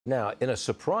Now, in a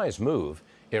surprise move,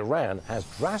 Iran has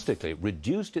drastically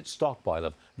reduced its stockpile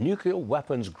of nuclear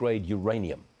weapons-grade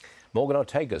uranium. Morgan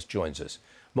Ortagus joins us.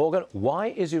 Morgan, why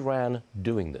is Iran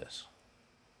doing this?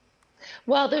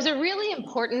 Well, there's a really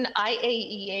important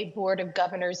IAEA Board of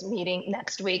Governors meeting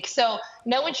next week. So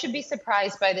no one should be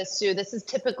surprised by this, Sue. This is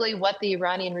typically what the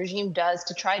Iranian regime does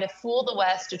to try to fool the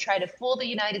West, to try to fool the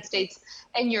United States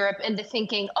and Europe into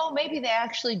thinking, oh, maybe they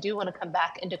actually do want to come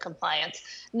back into compliance.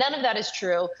 None of that is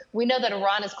true. We know that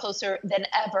Iran is closer than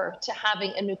ever to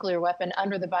having a nuclear weapon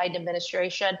under the Biden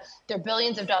administration. They're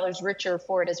billions of dollars richer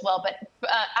for it as well. But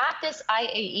at this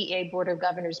IAEA Board of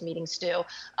Governors meeting, Stu,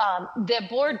 the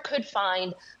board could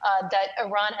find that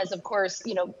Iran has, of course,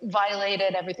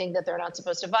 violated everything that they're not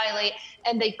supposed to violate,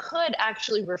 and they could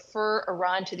actually refer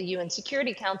Iran to the UN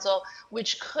Security Council,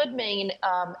 which could mean,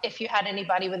 if you had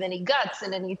anybody with any guts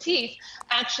and any teeth,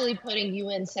 actually putting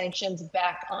UN sanctions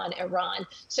back on Iran.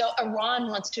 So Iran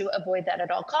wants to avoid that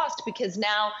at all costs because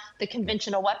now the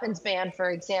conventional weapons ban,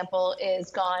 for example,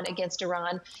 is gone against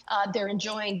Iran. They're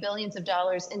enjoying billions of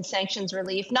dollars in sanctions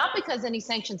relief, not because any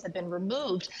sanctions have been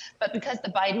removed, but because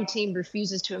the Biden team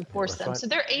refuses to enforce them. Right. So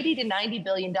they're $80 to $90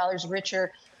 billion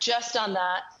richer just on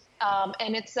that.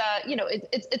 And it's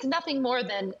it's nothing more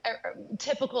than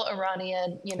typical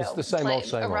Iranian, it's the same old,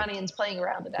 same Iranians old. Playing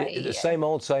around with that. It's the same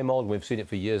old, same old. We've seen it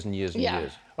for years and years and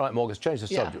years. All right, Morgan, let's change the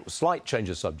subject. Slight change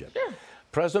of subject. Sure.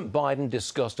 President Biden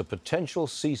discussed a potential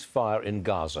ceasefire in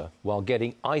Gaza while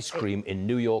getting ice cream in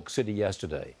New York City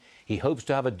yesterday. He hopes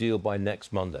to have a deal by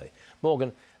next Monday.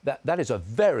 Morgan, that is a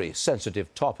very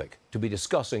sensitive topic to be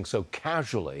discussing so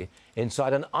casually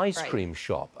inside an ice cream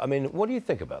shop. I mean, what do you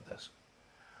think about this?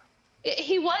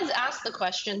 He was asked the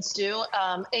question, Stu.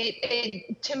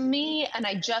 To me, and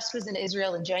I just was in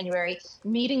Israel in January,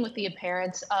 meeting with the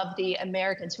parents of the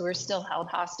Americans who are still held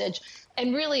hostage.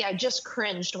 And really, I just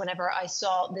cringed whenever I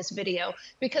saw this video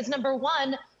because, number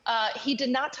one, he did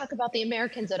not talk about the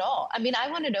Americans at all. I mean, I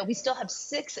want to know, we still have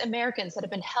 6 Americans that have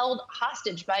been held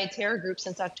hostage by a terror group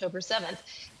since October 7th.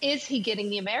 Is he getting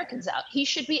the Americans out? He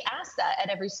should be asked that at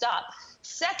every stop.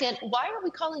 Second, why are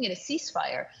we calling it a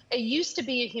ceasefire? It used to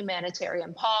be a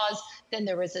humanitarian pause. Then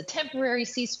there was a temporary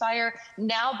ceasefire.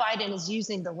 Now Biden is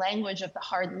using the language of the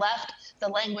hard left, the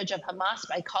language of Hamas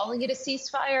by calling it a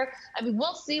ceasefire. I mean,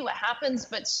 we'll see what happens.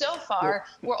 But so far,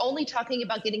 we're only talking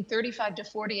about getting 35 to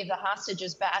 40 of the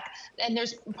hostages back. And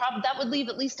there's that would leave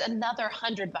at least another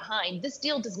 100 behind. This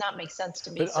deal does not make sense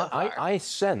to me so far. I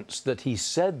sense that he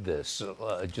said this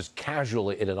just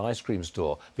casually in an ice cream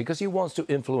store because he wants to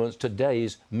influence today's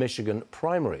Michigan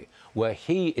primary, where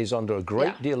he is under a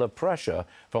great deal of pressure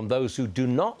from those who do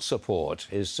not support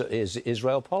his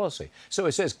Israel policy. So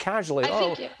it says casually,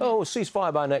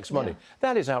 ceasefire by next Monday.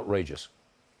 That is outrageous.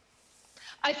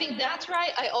 I think that's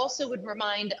right. I also would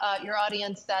remind your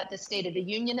audience that the State of the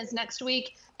Union is next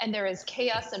week, and there is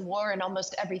chaos and war in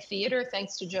almost every theater,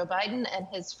 thanks to Joe Biden and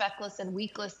his feckless and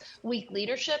weak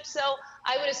leadership. So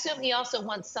I would assume he also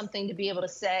wants something to be able to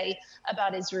say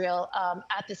about Israel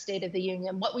at the State of the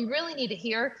Union. What we really need to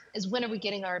hear is, when are we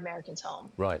getting our Americans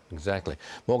home? Right, exactly.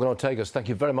 Morgan Ortagus, thank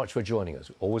you very much for joining us.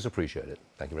 Always appreciate it.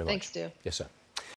 Thank you very much. Thanks, Stu. Yes, sir.